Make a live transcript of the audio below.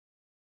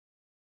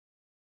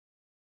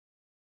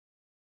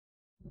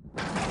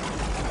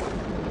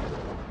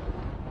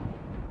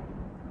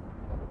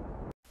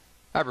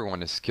Hi everyone,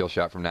 this is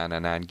Killshot from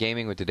 999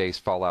 Gaming with today's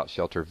Fallout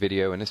Shelter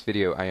video. In this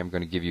video I am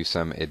going to give you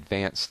some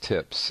advanced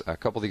tips. A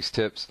couple of these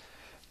tips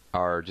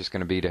are just going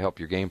to be to help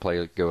your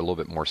gameplay go a little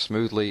bit more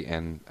smoothly,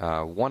 and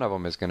one of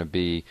them is going to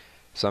be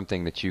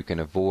something that you can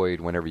avoid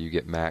whenever you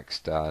get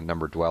maxed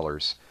number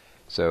dwellers.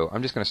 So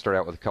I'm just going to start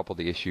out with a couple of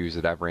the issues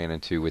that I've ran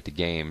into with the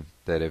game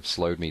that have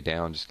slowed me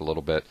down just a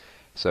little bit.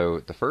 So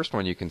the first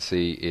one you can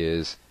see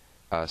is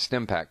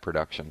stim pack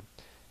production.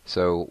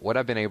 So what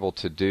I've been able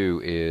to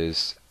do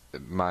is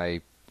in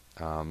my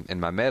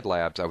med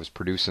labs I was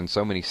producing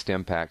so many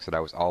stim packs that I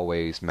was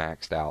always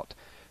maxed out.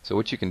 So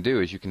what you can do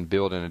is you can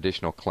build an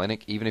additional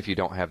clinic even if you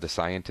don't have the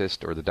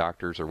scientists or the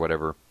doctors or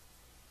whatever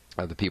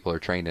the people are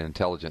trained in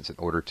intelligence in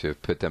order to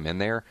put them in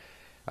there.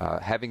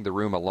 Having the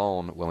room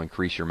alone will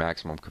increase your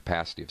maximum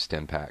capacity of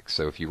stim packs.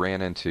 So if you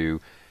ran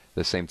into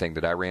the same thing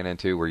that I ran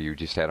into where you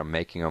just had them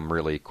making them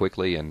really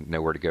quickly and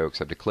nowhere to go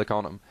except to click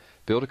on them,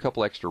 build a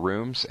couple extra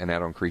rooms and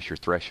that'll increase your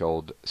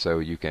threshold so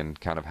you can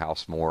kind of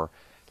house more.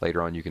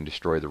 Later on you can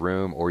destroy the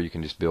room, or you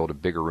can just build a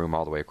bigger room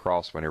all the way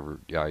across whenever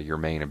your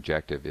main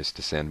objective is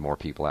to send more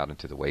people out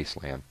into the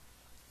wasteland.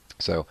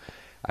 So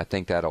I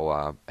think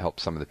that'll help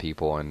some of the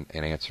people and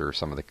answer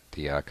some of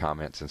the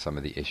comments and some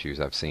of the issues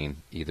I've seen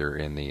either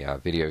in the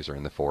videos or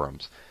in the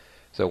forums.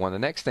 So one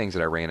of the next things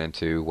that I ran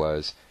into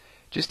was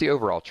just the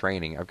overall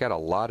training. I've got a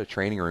lot of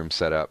training rooms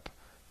set up,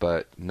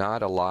 but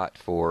not a lot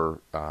for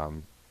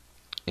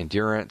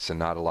endurance, and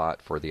not a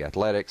lot for the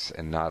athletics,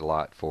 and not a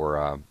lot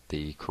for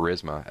the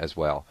charisma as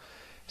well.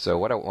 So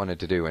what I wanted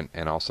to do,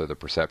 and also the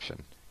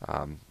perception.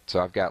 So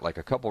I've got like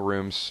a couple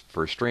rooms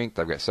for strength,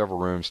 I've got several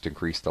rooms to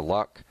increase the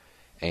luck,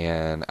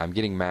 and I'm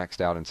getting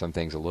maxed out in some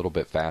things a little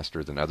bit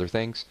faster than other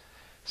things.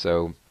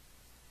 So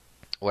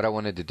what I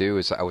wanted to do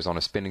is, I was on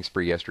a spending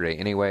spree yesterday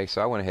anyway,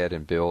 so I went ahead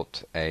and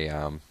built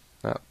a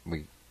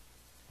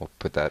we'll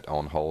put that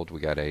on hold. We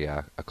got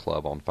a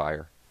club on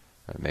fire.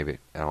 Maybe,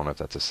 I don't know if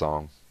that's a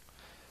song.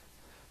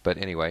 But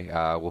anyway,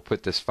 we'll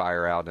put this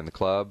fire out in the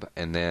club,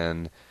 and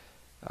then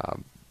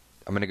I'm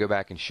going to go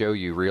back and show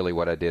you really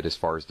what I did as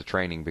far as the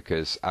training,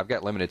 because I've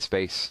got limited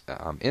space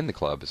in the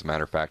club. As a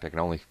matter of fact, I can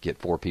only get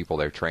 4 people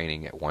there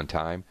training at one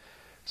time.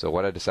 So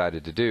what I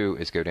decided to do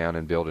is go down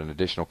and build an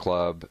additional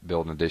club,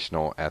 build an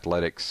additional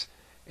athletics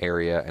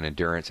area, an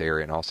endurance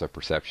area, and also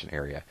perception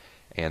area.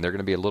 And they're going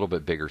to be a little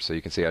bit bigger. So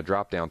you can see I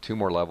dropped down 2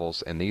 more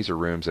levels, and these are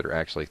rooms that are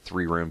actually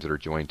 3 rooms that are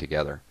joined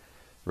together.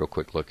 Real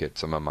quick look at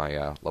some of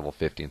my level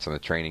 50 and some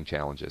of the training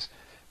challenges.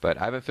 But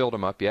I haven't filled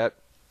them up yet.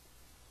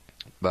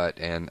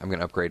 And I'm going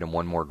to upgrade them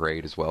 1 more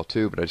grade as well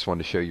too. But I just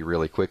wanted to show you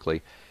really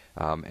quickly.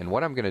 And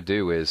what I'm going to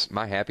do is,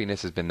 my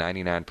happiness has been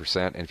 99%.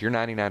 And if you're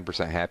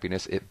 99%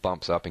 happiness, it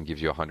bumps up and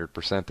gives you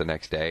 100% the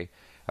next day.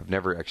 I've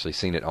never actually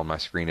seen it on my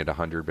screen at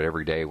 100, but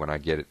every day when I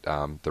get it,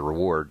 the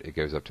reward, it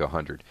goes up to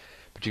 100.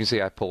 But you can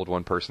see I pulled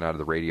 1 person out of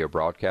the radio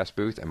broadcast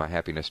booth, and my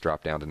happiness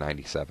dropped down to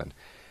 97.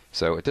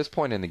 So at this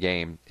point in the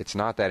game, it's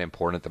not that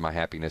important that my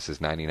happiness is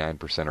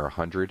 99% or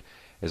 100,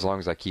 as long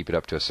as I keep it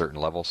up to a certain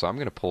level. So I'm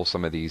going to pull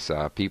some of these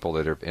people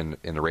that are in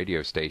the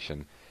radio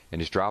station and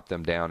just drop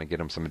them down and get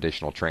them some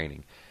additional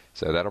training.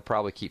 So that'll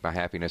probably keep my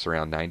happiness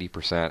around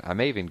 90%. I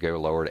may even go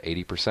lower to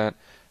 80%,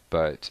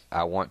 but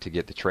I want to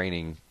get the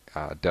training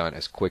done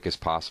as quick as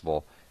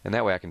possible, and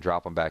that way I can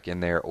drop them back in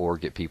there or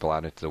get people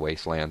out into the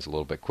wastelands a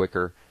little bit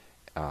quicker.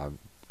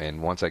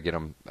 And once I get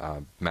them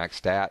max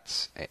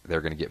stats,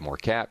 they're going to get more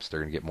caps, they're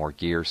going to get more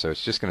gear, so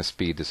it's just going to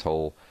speed this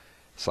whole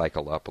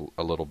cycle up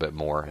a little bit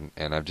more.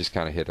 And I've just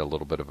kind of hit a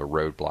little bit of a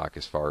roadblock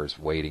as far as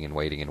waiting and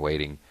waiting and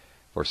waiting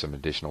for some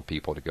additional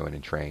people to go in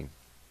and train.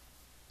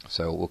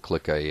 So we'll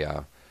click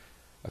a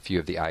few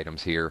of the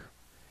items here.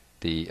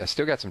 I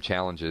still got some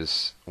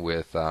challenges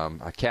with,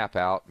 I cap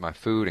out my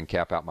food and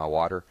cap out my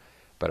water,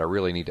 but I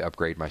really need to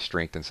upgrade my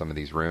strength in some of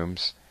these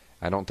rooms.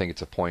 I don't think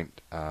it's a point,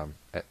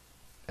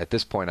 at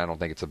this point, I don't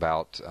think it's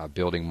about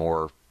building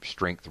more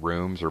strength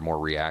rooms or more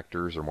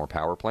reactors or more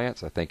power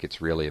plants. I think it's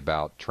really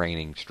about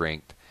training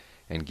strength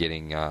and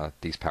getting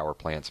these power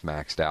plants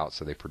maxed out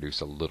so they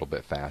produce a little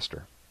bit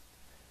faster.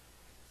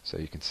 So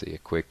you can see a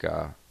quick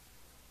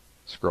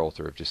scroll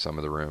through of just some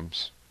of the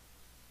rooms.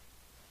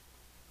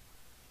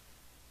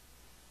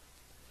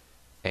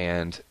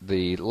 And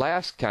the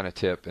last kind of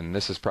tip, and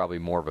this is probably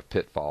more of a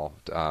pitfall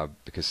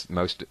because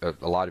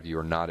a lot of you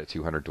are not at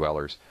 200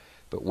 dwellers.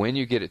 But when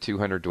you get at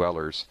 200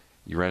 dwellers,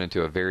 you run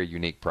into a very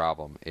unique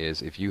problem.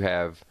 Is if you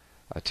have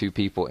 2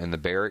 people in the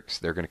barracks,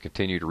 they're going to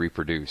continue to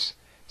reproduce.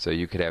 So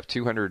you could have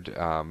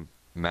 200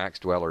 max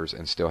dwellers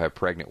and still have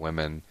pregnant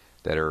women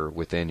that are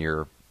within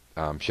your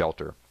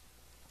shelter.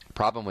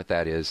 Problem with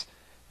that is,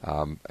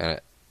 and I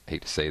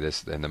hate to say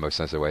this in the most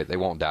sensitive way, they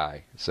won't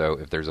die. So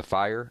if there's a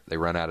fire, they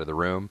run out of the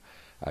room.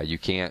 You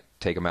can't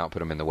take them out and put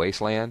them in the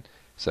wasteland.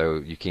 So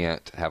you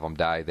can't have them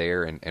die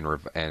there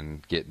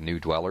and get new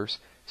dwellers.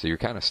 So you're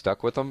kind of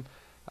stuck with them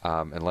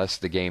unless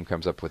the game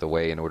comes up with a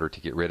way in order to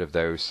get rid of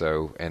those.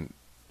 So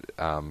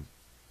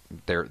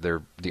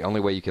they're the only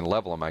way you can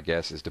level them, I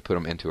guess, is to put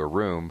them into a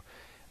room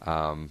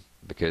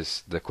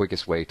because the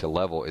quickest way to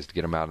level is to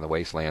get them out in the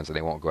wastelands and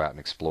they won't go out and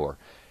explore.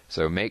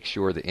 So make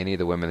sure that any of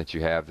the women that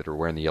you have that are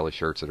wearing the yellow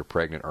shirts that are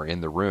pregnant are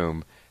in the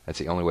room. That's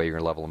the only way you're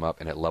going to level them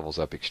up, and it levels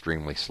up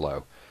extremely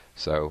slow.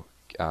 So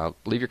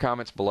leave your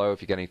comments below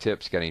if you got any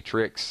tips, got any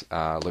tricks.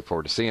 Look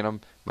forward to seeing them.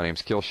 My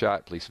name's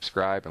Killshot. Please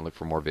subscribe and look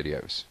for more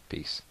videos.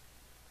 Peace.